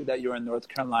 I'm happy that you're in North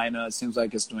Carolina. It seems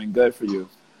like it's doing good for you.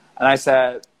 And I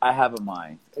said, I have a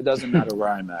mind. It doesn't matter where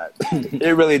I'm at.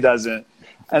 It really doesn't.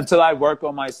 Until I work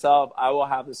on myself, I will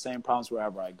have the same problems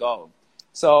wherever I go.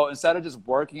 So instead of just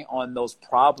working on those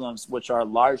problems, which are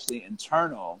largely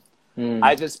internal,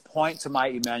 I just point to my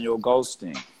Emmanuel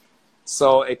Goldstein.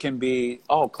 So it can be,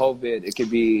 COVID. It could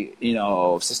be,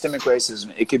 systemic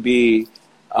racism. It could be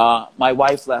my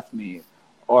wife left me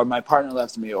or my partner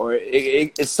left me or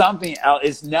it's something else.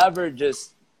 It's never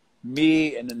just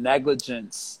me and the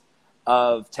negligence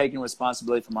of taking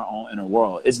responsibility for my own inner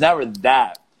world. It's never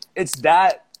that. It's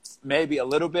that maybe a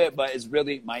little bit, but it's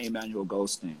really my Emmanuel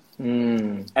Goldstein.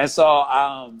 And so,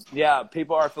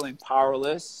 people are feeling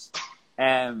powerless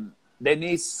and they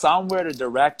need somewhere to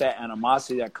direct that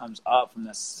animosity that comes up from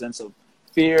this sense of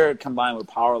fear combined with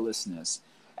powerlessness.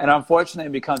 And unfortunately,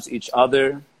 it becomes each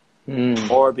other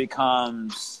or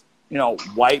becomes,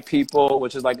 white people,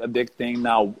 which is like a big thing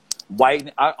now.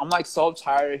 I'm like so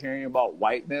tired of hearing about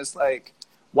whiteness. Like,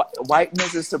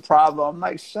 whiteness is the problem. I'm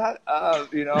like, shut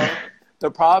up, The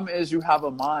problem is you have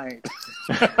a mind.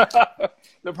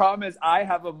 The problem is I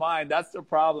have a mind. That's the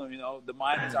problem. The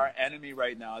mind is our enemy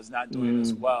right now. It's not doing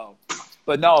as well.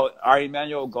 But no, our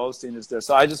Emmanuel Goldstein is there.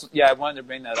 So I wanted to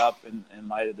bring that up in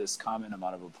light of this comment of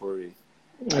Madhavapuri.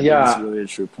 I think it's really a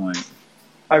true point.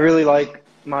 I really like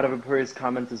Madhavapuri's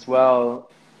comment as well,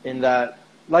 in that,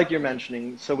 like you're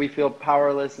mentioning, so we feel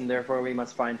powerless and therefore we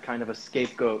must find kind of a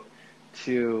scapegoat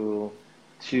to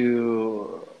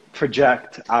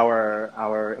project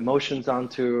our emotions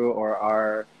onto, or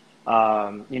our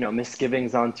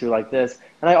misgivings onto, like this.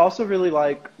 And I also really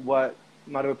like what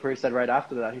Madhavapuri said right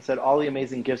after that. He said, all the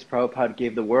amazing gifts Prabhupada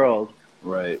gave the world.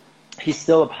 Right. He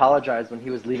still apologized when he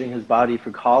was leaving his body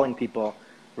for calling people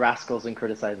rascals and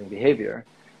criticizing behavior.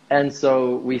 And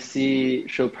so we see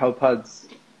Srila Prabhupada's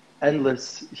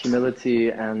endless humility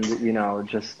and,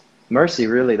 just mercy,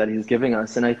 really, that he's giving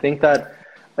us. And I think that,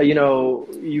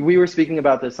 we were speaking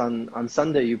about this on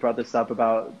Sunday. You brought this up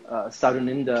about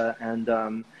Sadhuninda,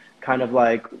 and kind of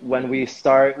like when we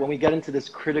get into this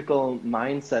critical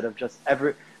mindset of just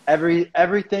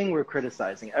everything we're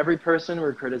criticizing, every person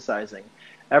we're criticizing,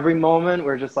 every moment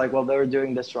we're just like, well, they're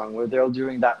doing this wrong, or they're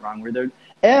doing that wrong,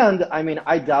 and I mean,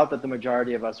 I doubt that the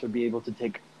majority of us would be able to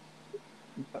take,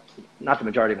 not the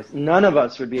majority of us, none of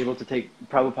us would be able to take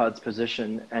Prabhupada's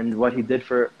position and what he did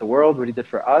for the world, what he did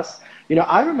for us.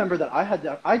 I remember that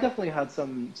I definitely had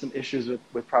some issues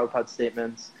with Prabhupada's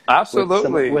statements.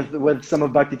 Absolutely. With some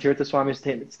of Bhakti Tirtha Swami's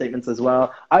statements as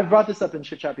well. I've brought this up in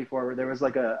Chit Chat before, where there was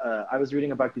like I was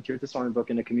reading a Bhakti Tirtha Swami book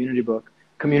in a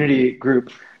community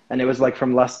group, and it was like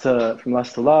from lust to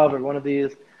love, or one of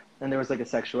these, and there was like a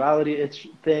sexuality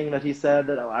thing that he said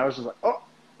that I was just like,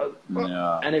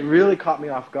 and it really caught me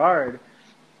off guard.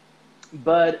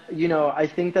 But, I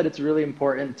think that it's really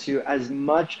important to, as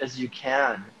much as you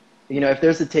can, if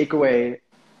there's a takeaway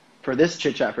for this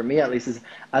chit chat, for me at least, is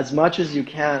as much as you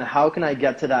can, how can I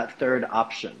get to that third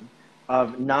option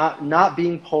of not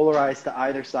being polarized to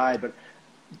either side, but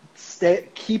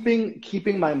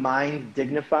keeping my mind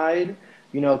dignified,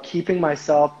 keeping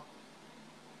myself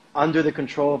under the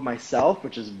control of myself,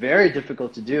 which is very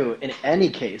difficult to do in any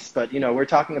case. But, we're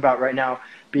talking about right now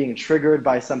being triggered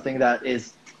by something that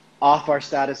is off our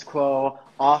status quo,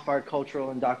 off our cultural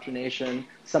indoctrination,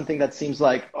 something that seems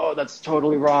like, oh, that's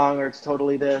totally wrong, or it's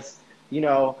totally this,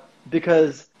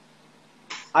 because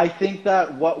I think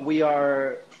that what we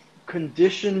are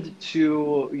conditioned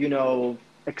to,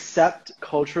 accept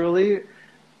culturally,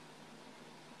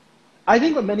 I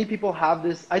think that many people have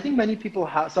this,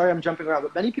 sorry, I'm jumping around,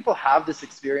 but many people have this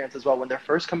experience as well when they're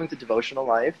first coming to devotional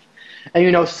life.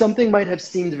 And, something might have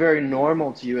seemed very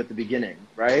normal to you at the beginning,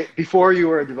 right? Before you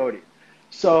were a devotee.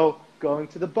 So going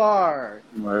to the bar,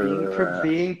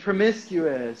 being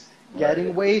promiscuous,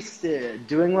 getting wasted,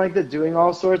 doing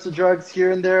all sorts of drugs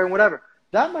here and there and whatever.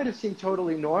 That might have seemed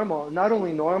totally normal, not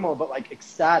only normal, but like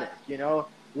ecstatic,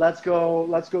 let's go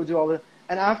do all this.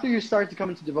 And after you start to come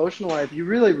into devotional life, you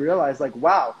really realize, like,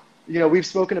 wow, we've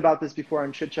spoken about this before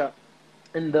on Chit Chat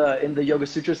in the Yoga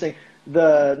Sutra, saying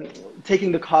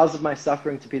taking the cause of my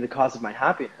suffering to be the cause of my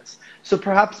happiness. So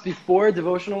perhaps before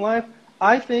devotional life,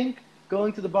 I think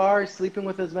going to the bar, sleeping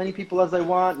with as many people as I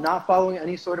want, not following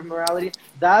any sort of morality,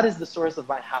 that is the source of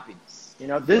my happiness.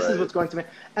 This is what's going to make,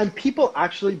 and people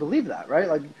actually believe that, right?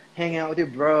 Like hanging out with your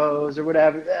bros or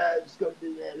whatever, just go,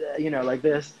 like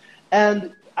this.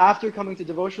 And after coming to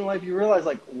devotional life, you realize,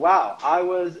 like, wow, I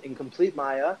was in complete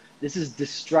Maya. This is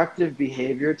destructive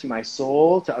behavior to my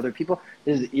soul, to other people.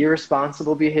 This is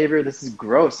irresponsible behavior. This is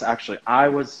gross, actually. I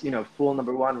was, fool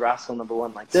number one, rascal number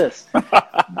one, like this.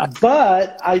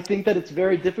 But I think that it's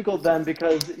very difficult then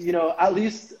because, at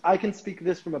least I can speak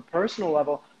this from a personal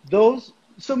level.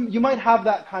 So you might have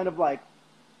that kind of like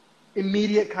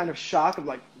immediate kind of shock of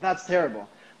like, that's terrible.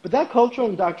 But that cultural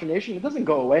indoctrination, it doesn't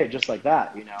go away just like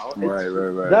that,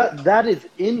 Right. That is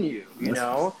in you,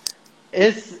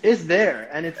 It's there,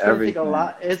 and it's going to take a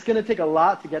lot. It's going to take a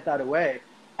lot to get that away,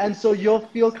 and so you'll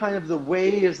feel kind of the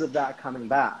waves of that coming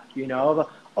back,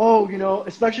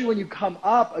 especially when you come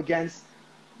up against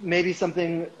maybe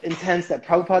something intense that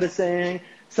Prabhupada is saying,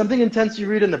 something intense you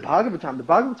read in the Bhagavatam. The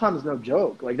Bhagavatam is no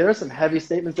joke. Like there are some heavy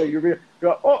statements that you read,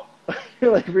 you go,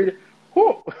 you're like read it,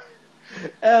 whoo,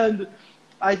 and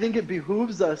I think it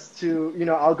behooves us to,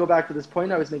 I'll go back to this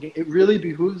point I was making. It really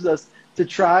behooves us to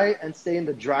try and stay in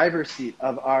the driver's seat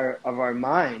of our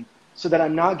mind so that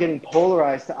I'm not getting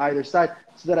polarized to either side,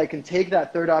 so that I can take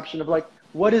that third option of like,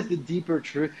 what is the deeper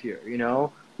truth here,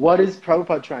 What is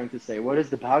Prabhupada trying to say? What is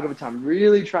the Bhagavatam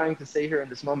really trying to say here in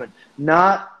this moment?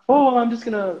 Not, oh, I'm just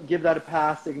going to give that a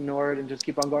pass, ignore it, and just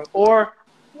keep on going. Or,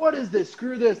 what is this?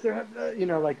 Screw this.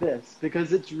 Like this.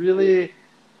 Because it's really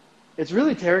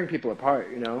tearing people apart,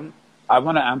 I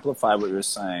want to amplify what you're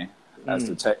saying as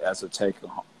Mm. as a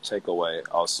takeaway.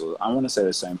 Also, I want to say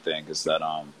the same thing. Is that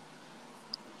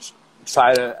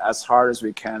try to, as hard as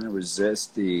we can,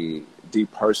 resist the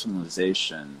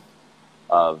depersonalization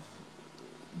of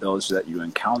those that you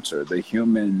encounter, the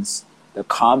humans, the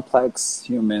complex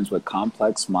humans with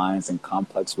complex minds and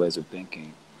complex ways of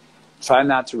thinking. Try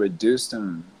not to reduce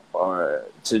them or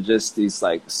to just these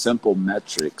like simple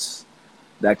metrics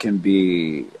that can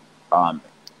be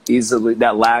easily,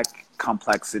 that lack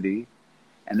complexity,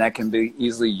 and that can be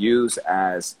easily used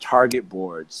as target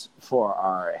boards for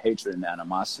our hatred and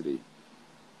animosity.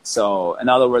 So, in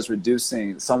other words,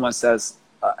 reducing, someone says,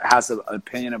 has an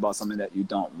opinion about something that you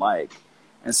don't like,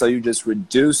 and so you just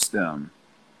reduce them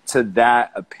to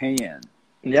that opinion.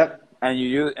 Yep.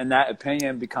 And that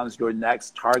opinion becomes your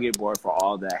next target board for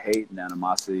all that hate and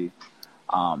animosity.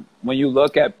 When you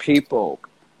look at people,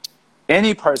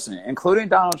 any person, including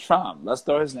Donald Trump, let's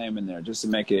throw his name in there just to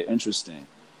make it interesting.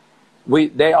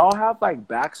 They all have like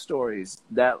backstories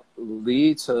that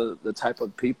lead to the type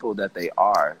of people that they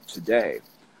are today.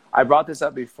 I brought this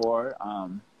up before.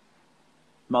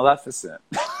 Maleficent.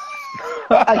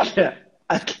 I can't.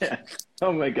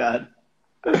 Oh my God.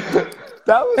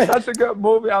 That was such a good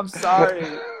movie. I'm sorry.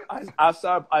 I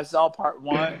saw part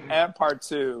 1 and part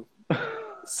 2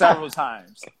 several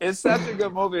times. It's such a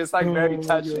good movie. It's like very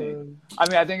touching. I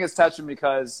mean, I think it's touching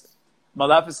because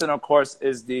Maleficent, of course,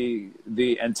 is the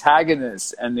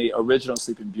antagonist in the original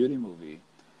Sleeping Beauty movie.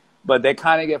 But they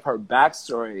kind of give her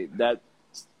backstory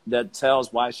that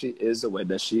tells why she is the way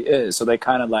that she is. So they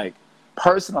kind of like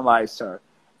personalize her.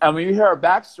 And when you hear her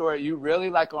backstory, you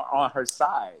really like are on her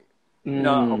side. You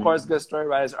know, of course, good story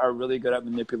writers are really good at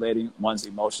manipulating one's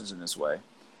emotions in this way.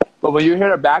 But when you hear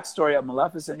the backstory of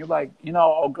Maleficent, you're like, you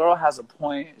know, a girl has a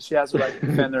point. She has a right to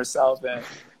defend herself, and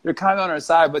you're kind of on her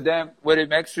side. But then when it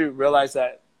makes you realize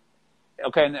that,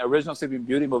 okay, in the original Sleeping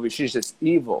Beauty movie, she's just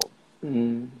evil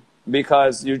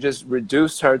because you just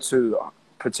reduced her to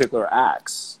particular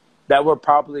acts that were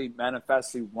probably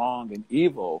manifestly wrong and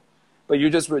evil. But you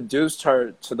just reduced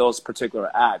her to those particular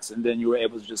acts, and then you were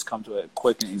able to just come to a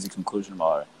quick and easy conclusion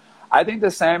about her. I think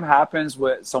the same happens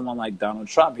with someone like Donald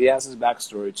Trump. He has his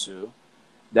backstory, too,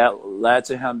 that led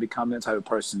to him becoming the type of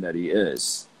person that he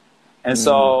is. And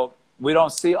so we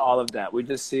don't see all of that. We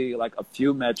just see like a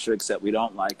few metrics that we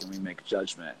don't like, and we make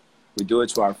judgment. We do it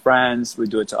to our friends. We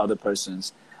do it to other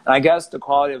persons. And I guess the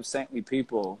quality of saintly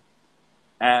people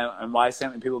and why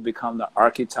saintly people become the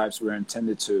archetypes we're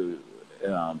intended to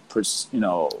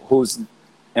whose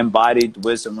embodied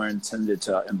wisdom we're intended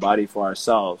to embody for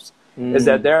ourselves, is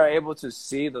that they're able to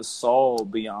see the soul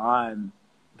beyond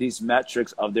these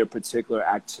metrics of their particular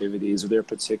activities or their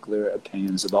particular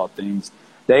opinions about things.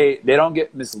 They don't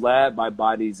get misled by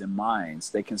bodies and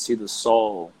minds. They can see the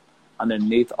soul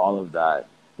underneath all of that.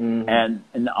 And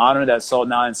honor that soul.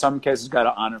 Now, in some cases, you got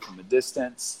to honor from a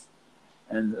distance.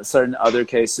 And in certain other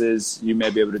cases, you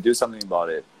may be able to do something about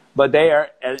it. But they are,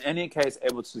 in any case,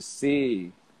 able to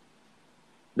see,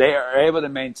 they are able to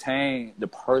maintain the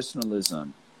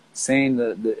personalism, seeing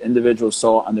the individual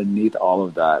soul underneath all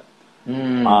of that.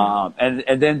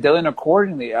 And then dealing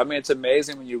accordingly. I mean, it's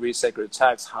amazing when you read sacred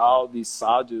texts how these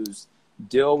sadhus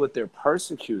deal with their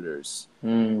persecutors.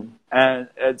 And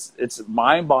it's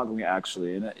mind-boggling,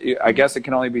 actually. And I guess it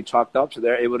can only be chalked up to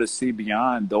they're able to see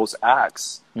beyond those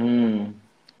acts.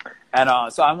 And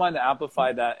so I wanted to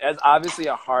amplify that. It's obviously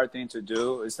a hard thing to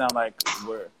do. It's not like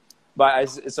but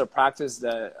it's a practice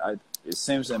that it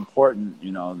seems important,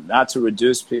 you know, not to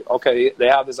reduce people. Okay, they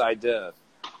have this idea.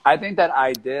 I think that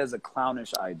idea is a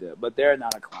clownish idea, but they're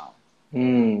not a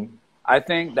clown. I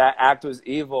think that act was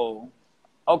evil.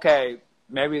 Okay,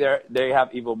 maybe they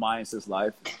have evil minds this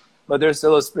life, but there's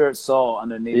still a spirit soul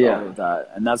underneath all of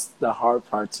that. And that's the hard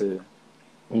part to...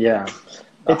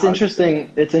 It's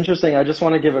interesting. It's interesting. I just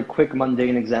want to give a quick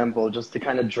mundane example just to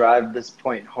kind of drive this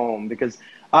point home, because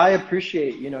I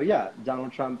appreciate, you know,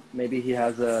 Donald Trump, maybe he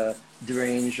has a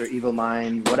deranged or evil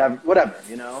mind, whatever,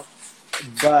 you know.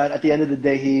 But at the end of the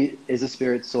day, he is a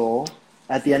spirit soul.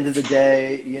 At the end of the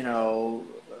day, you know,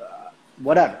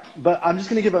 whatever. But I'm just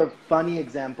going to give a funny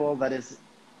example that is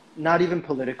not even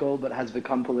political, but has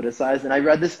become politicized. And I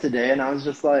read this today, and I was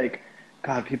just like,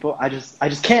 God, people, I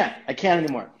just can't. I can't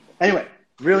anymore. Anyway.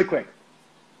 Really quick.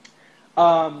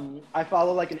 I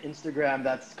follow like an Instagram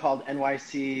that's called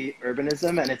NYC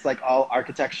Urbanism, and it's like all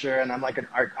architecture, and I'm like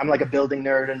a building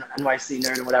nerd and NYC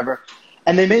nerd and whatever.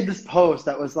 And they made this post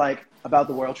that was like about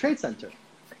the World Trade Center.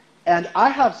 And I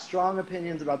have strong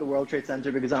opinions about the World Trade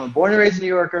Center because I'm a born and raised New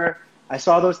Yorker. I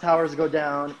saw those towers go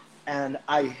down, and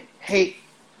I hate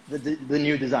the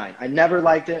new design. I never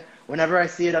liked it. Whenever I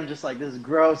see it, I'm just like, this is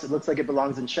gross. It looks like it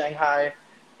belongs in Shanghai.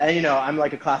 And, you know, I'm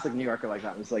like a classic New Yorker like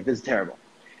that. I'm just like, this is terrible.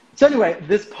 So anyway,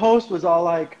 this post was all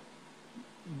like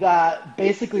that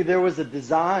basically there was a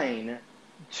design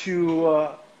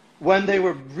to, when they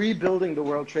were rebuilding the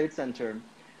World Trade Center,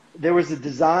 there was a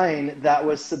design that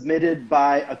was submitted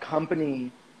by a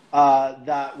company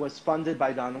that was funded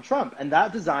by Donald Trump. And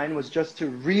that design was just to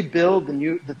rebuild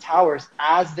the towers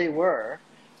as they were,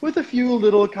 with a few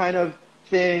little kind of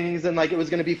things, and like it was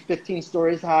going to be 15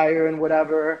 stories higher and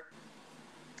whatever.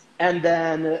 And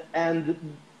then,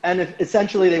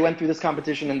 essentially they went through this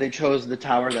competition and they chose the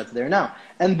tower that's there now.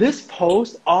 And this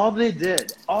post, all they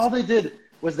did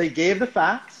was they gave the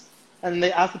facts and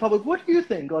they asked the public, what do you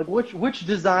think? Like, which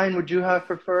design would you have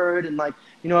preferred? And like,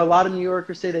 you know, a lot of New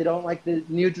Yorkers say they don't like the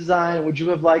new design. Would you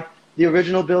have liked the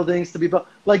original buildings to be built?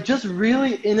 Like, just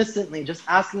really innocently, just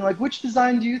asking like, which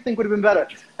design do you think would have been better?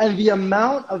 And the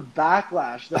amount of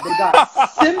backlash that they got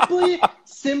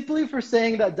simply for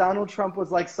saying that Donald Trump was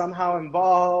like somehow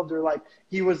involved, or like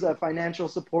he was a financial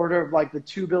supporter of like the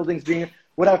two buildings being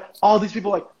whatever. All these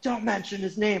people like, don't mention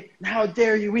his name. How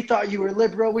dare you? We thought you were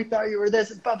liberal. We thought you were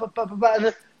this. And blah, blah, blah, blah,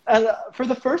 blah. And for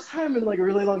the first time in like a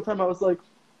really long time, I was like,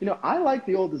 you know, I like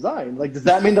the old design. Like, does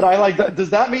that mean that I like that? Does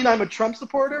that mean I'm a Trump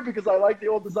supporter because I like the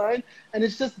old design? And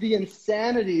it's just the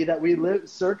insanity that we live,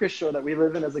 circus show that we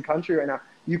live in as a country right now.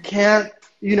 You can't,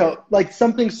 you know, like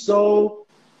something so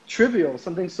trivial,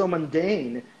 something so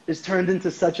mundane is turned into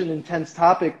such an intense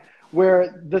topic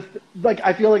where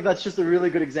I feel like that's just a really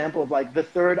good example of like the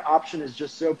third option is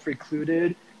just so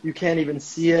precluded. You can't even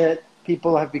see it.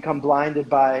 People have become blinded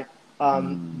by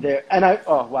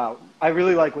oh wow. I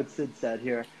really like what Sid said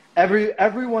here.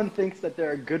 Everyone thinks that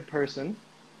they're a good person,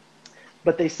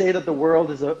 but they say that the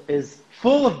world is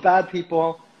full of bad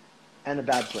people and a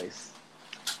bad place.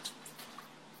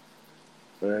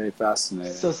 Very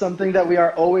fascinating. So something that we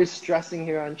are always stressing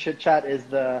here on Chit Chat is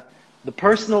the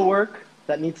personal work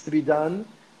that needs to be done.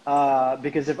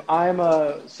 Because if I'm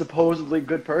a supposedly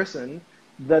good person,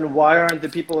 then why aren't the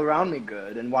people around me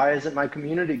good? And why isn't my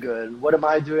community good? What am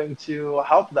I doing to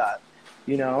help that?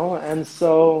 You know, and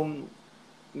so,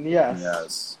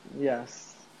 yes.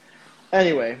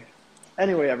 Anyway,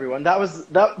 everyone,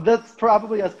 that's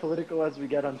probably as political as we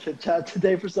get on Chit Chat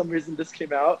today. For some reason, this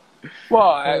came out. Well,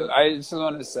 I just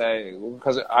want to say,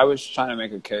 because I was trying to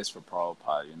make a case for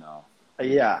Prabhupada, you know.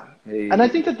 Yeah, and I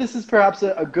think that this is perhaps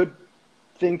a good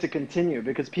thing to continue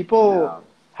because people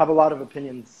have a lot of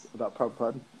opinions about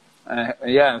Prabhupada.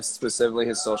 Specifically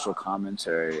his social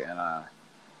commentary, and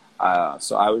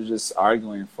so I was just I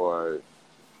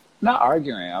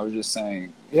was just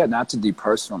saying, not to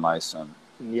depersonalize him.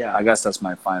 Yeah. I guess that's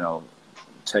my final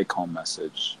take-home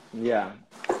message. Yeah.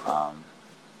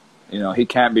 You know, he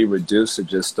can't be reduced to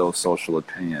just those social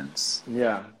opinions.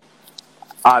 Yeah.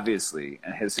 Obviously,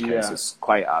 in his case, it's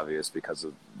quite obvious because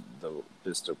of the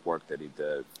work that he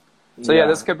did. So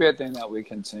this could be a thing that we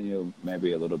continue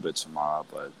maybe a little bit tomorrow,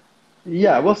 but.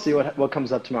 Yeah, we'll see what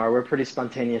comes up tomorrow. We're pretty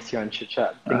spontaneous here on Chit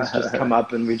Chat. Things just come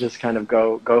up and we just kind of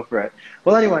go for it.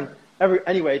 Well, anyway,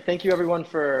 thank you everyone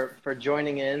for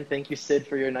joining in. Thank you, Sid,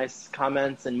 for your nice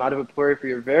comments, and Madhavapuri for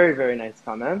your very, very nice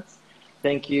comments.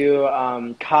 Thank you,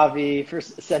 Kavi, for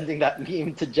sending that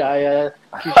meme to Jaya.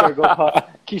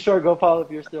 Kishore Gopal,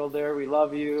 if you're still there, we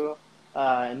love you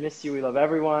and miss you. We love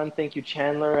everyone. Thank you,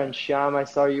 Chandler and Shyam. I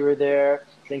saw you were there.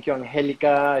 Thank you,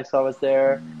 Angelica. I saw was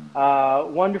there.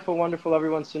 Wonderful, wonderful,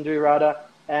 everyone. Sundari Radha.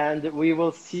 And we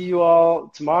will see you all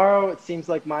tomorrow. It seems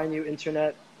like my new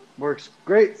internet works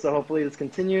great, so hopefully this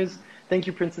continues. Thank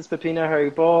you, Princess Pepina,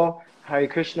 Hari Bol, Hari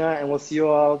Krishna, and we'll see you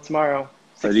all tomorrow.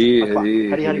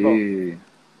 Hari Bol.